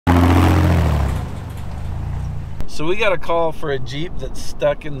So we got a call for a Jeep that's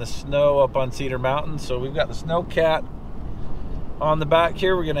stuck in the snow up on Cedar Mountain. So we've got the Snowcat on the back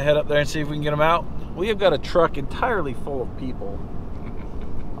here. We're gonna head up there and see if we can get them out. We have got a truck entirely full of people.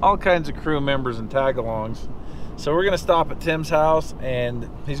 All kinds of crew members and tag-alongs. So we're gonna stop at Tim's house and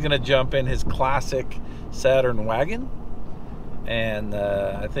he's gonna jump in his classic Saturn wagon. And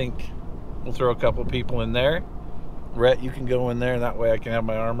I think we'll throw a couple people in there. Rhett, you can go in there and that way I can have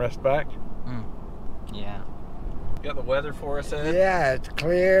my armrest back. Yeah. You got the weather for us, Ed? Yeah, it's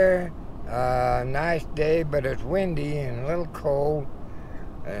clear. Nice day, but it's windy and a little cold.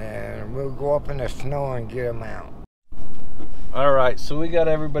 And we'll go up in the snow and get them out. All right, so we got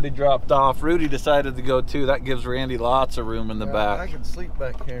everybody dropped off. Rudy decided to go too. That gives Randy lots of room in the back. I can sleep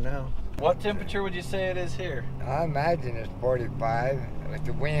back here now. What temperature would you say it is here? I imagine it's 45 with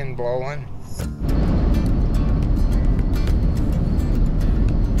the wind blowing.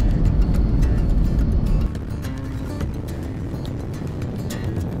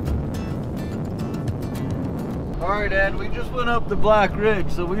 All right, Ed, we just went up the Black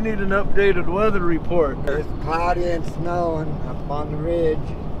Ridge, so we need an updated weather report. It's cloudy and snowing up on the ridge.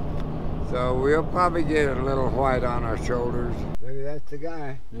 So we'll probably get a little white on our shoulders. Maybe that's the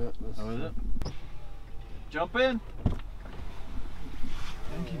guy. Yeah, That was it. Jump in.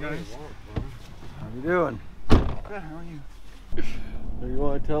 Thank you, guys. How you doing? Good, how are you? You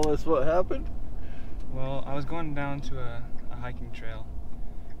want to tell us what happened? Well, I was going down to a hiking trail,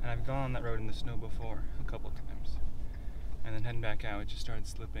 and I've gone on that road in the snow before, a couple of times. And then heading back out, it just started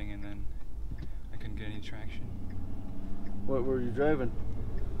slipping, and then I couldn't get any traction. What were you driving?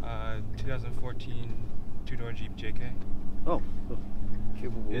 2014 two-door Jeep JK. Oh,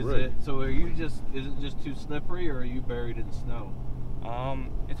 capable Is rig. it, so are you just, is it just too slippery or are you buried in snow?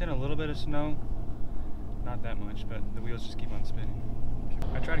 It's in a little bit of snow, not that much, but the wheels just keep on spinning.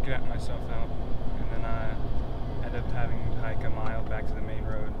 I tried to get myself out, and then I ended up having to hike a mile back to the main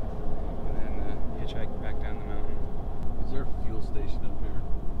road, and then hitchhike back down the mountain. Is there a fuel station up here?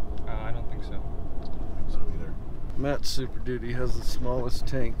 I don't think so. I don't think so either. Matt's Super Duty has the smallest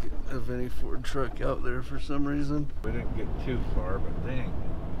tank of any Ford truck out there for some reason. We didn't get too far, but dang.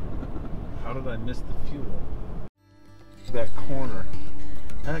 How did I miss the fuel? That corner.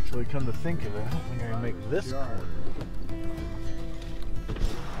 Actually, come to think of it, I don't think I can make this corner.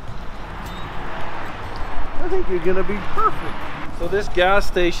 I think you're gonna be perfect. So this gas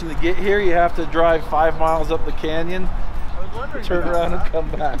station, to get here, you have to drive 5 miles up the canyon, I was wondering turn around and come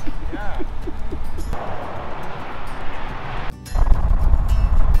back. Yeah.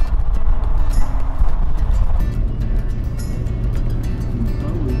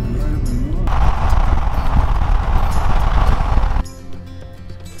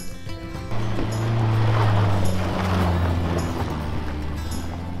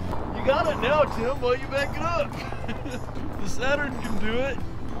 You got it now, Tim. Why you back it up? The Saturn can do it.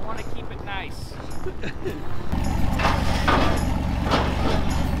 I want to keep it nice.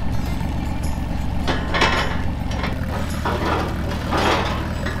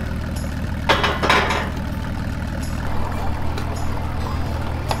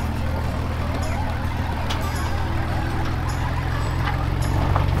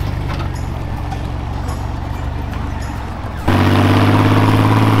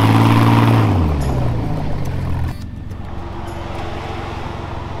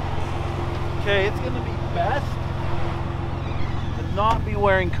 Okay, it's gonna be best to not be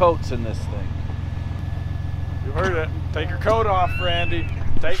wearing coats in this thing. You heard it. Take your coat off, Randy.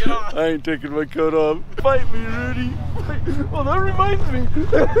 Take it off. I ain't taking my coat off. Fight me, Rudy. Well, that reminds me.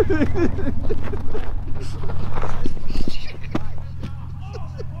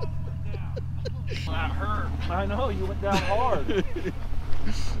 That hurt. I know, you went down hard.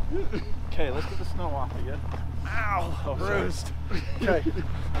 Okay, let's get the snow off again. Ow, Oh, bruised. Okay.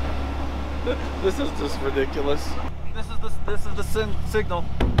 This is just ridiculous. This is the signal.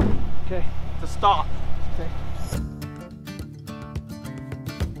 Okay, to stop. Okay.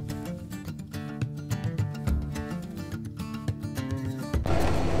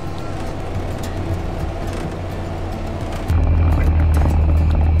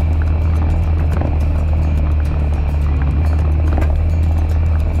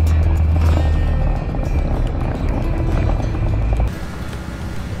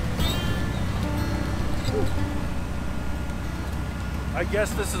 I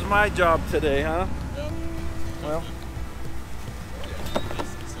guess this is my job today, huh? Well.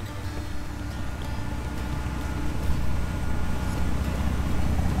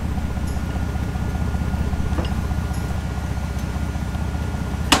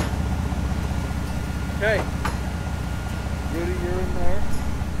 Okay. Rudy, you're in there.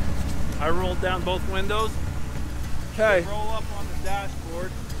 I rolled down both windows. Okay. Roll up on the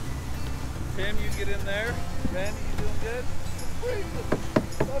dashboard. Tim, you get in there. Randy, you doing good?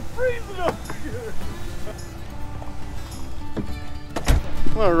 I'm freezing up here.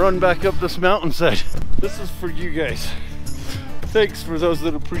 I'm gonna run back up this mountainside. This is for you guys. Thanks for those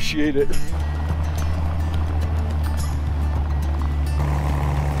that appreciate it.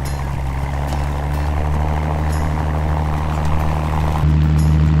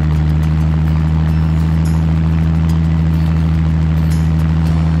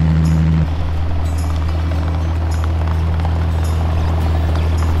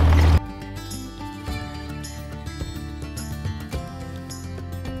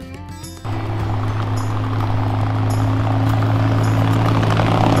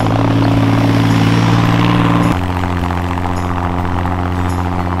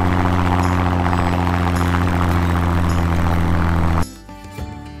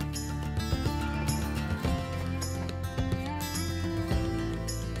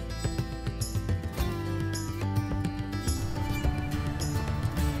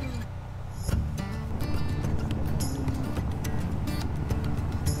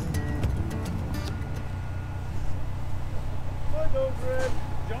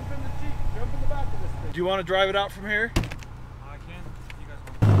 Do you want to drive it out from here? I can. You guys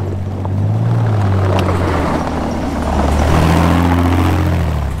want.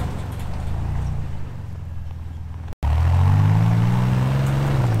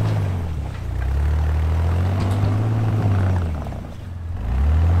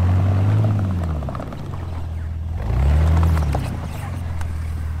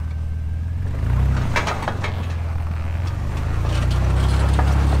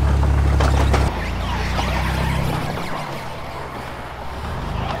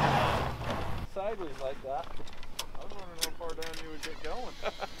 Like that. I was wondering how far down you would get going.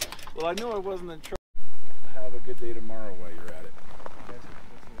 Well, I knew I wasn't in trouble. Have a good day tomorrow while you're at it.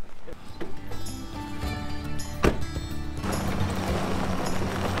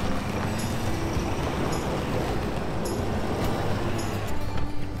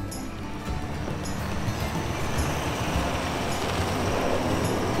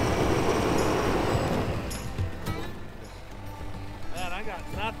 Man, I got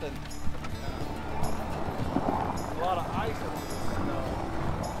nothing. A lot of ice in the snow.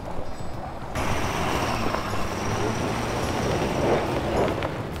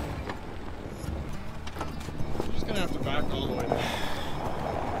 I'm just gonna have to back all the way down.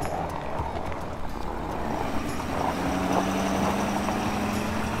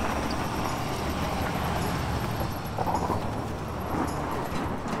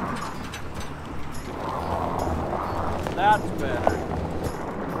 That's better.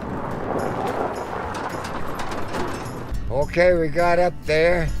 Okay, we got up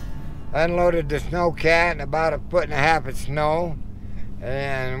there, unloaded the snowcat in about 1.5 feet of snow,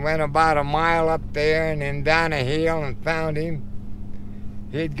 and went about a mile up there and then down a hill and found him.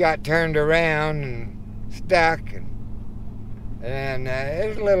 He'd got turned around and stuck, and it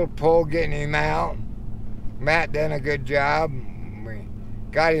was a little pull getting him out. Matt done a good job. We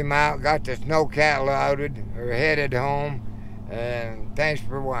got him out, got the snowcat loaded, or headed home, and thanks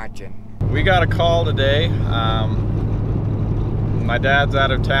for watching. We got a call today. My dad's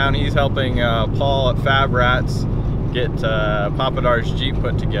out of town. He's helping Paul at Fab Rats get Papadar's Jeep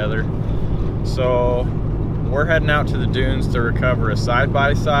put together. So we're heading out to the dunes to recover a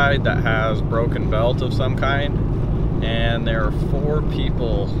side-by-side that has broken belt of some kind. And there are 4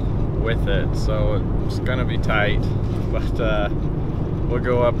 people with it, so it's gonna be tight. But we'll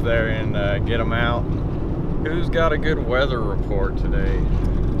go up there and get them out. Who's got a good weather report today?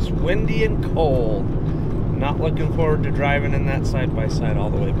 It's windy and cold. Not looking forward to driving in that side-by-side all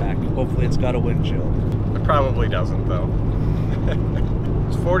the way back. Hopefully it's got a windshield. It probably doesn't though.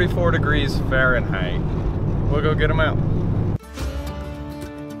 It's 44 degrees Fahrenheit. We'll go get them out.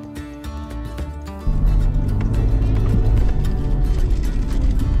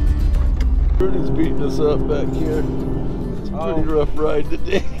 Rudy's beating us up back here. It's a pretty rough ride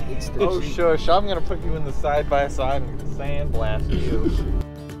today. Oh shush, I'm gonna put you in the side-by-side and sandblast you.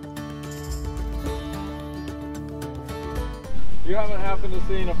 You haven't happened to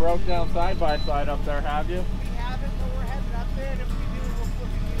seen a broke down side-by-side up there, have you? We haven't, but we're heading up there, and if we do, we'll flip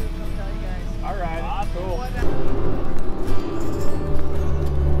you and we'll tell you guys. Alright, cool.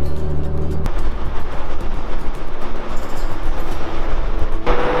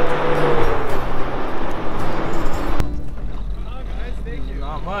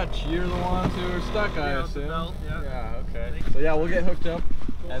 Not much. You're the ones who are stuck, I assume. Belt, yeah. Yeah, okay. So yeah, we'll get hooked up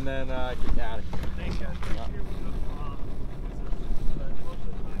and then get out of here. Thanks, guys.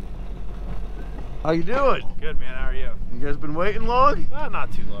 How you doing? Good, man. How are you? You guys been waiting long?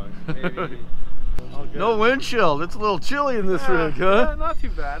 Not too long. Maybe. All good. No wind chill. It's a little chilly in this rig, huh? Yeah, not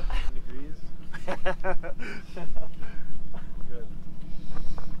too bad. Degrees. Good.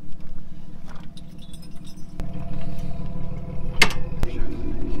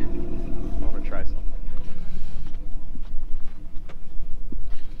 I want to try something.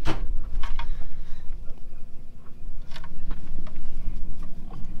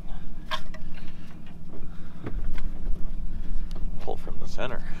 Pull from the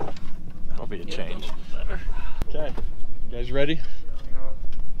center. That'll be a change. Okay, you guys ready?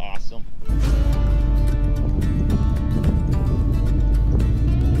 Awesome.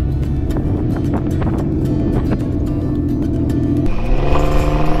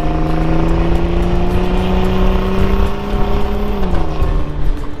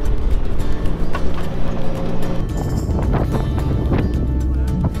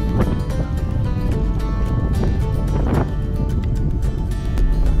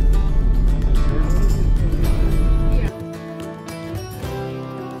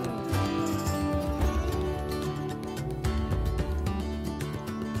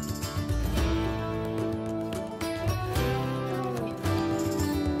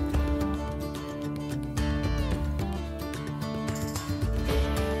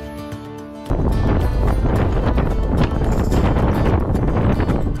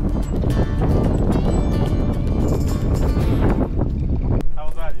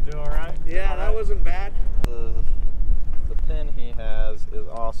 Wasn't bad. The pin he has is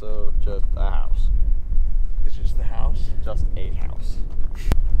also just a house. It's just the house? Just a house.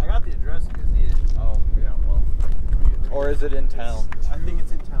 I got the address if you need it. Oh, yeah, well. Or is it in town? I think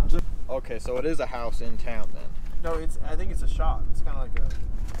it's in town. Okay, so it is a house in town then. No, I think it's a shop. It's kind of like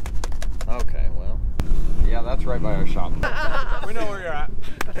a... Okay, well. Yeah, that's right by our shop. We know where you're at.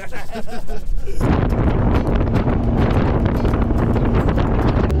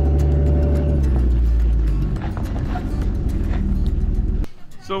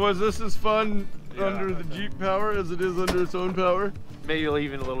 So was this as fun under the Jeep power as it is under its own power? Maybe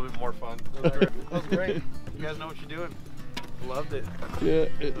even a little bit more fun. That was great. You guys know what you're doing. Loved it. Yeah.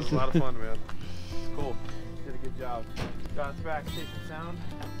 It was a lot of fun, man. Cool. Did a good job. Got us back safe and sound.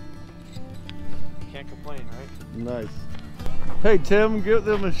 Can't complain, right? Nice. Hey Tim, give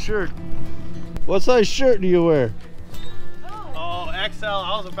them a shirt. What size shirt do you wear? Oh, XL.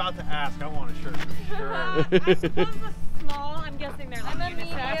 I was about to ask. I want a shirt for sure. I suppose a small. I'm guessing they're like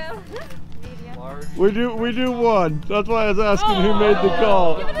unisex. Medium. Large. We do one. That's why I was asking who made the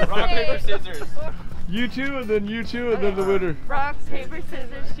call. Give it a Rock, paper, space. scissors. You two, and then you two, and then the winner. Rock, paper,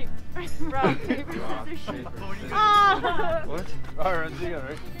 scissors, shoot. Rock, paper, scissors, shoot. Oh. What? All right, see you,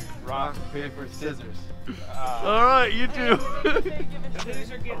 right? Rock, paper, scissors. All right, you two.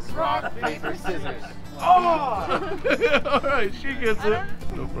 Loser gets rock, paper, scissors. Oh! All right, she gets it.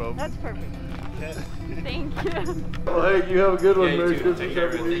 No problem. That's perfect. Thank you. Well, hey, you have a good one. Yeah, you Merry too. Christmas. Take care,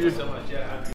 Happy man. New Thank Year. you so much. Yeah.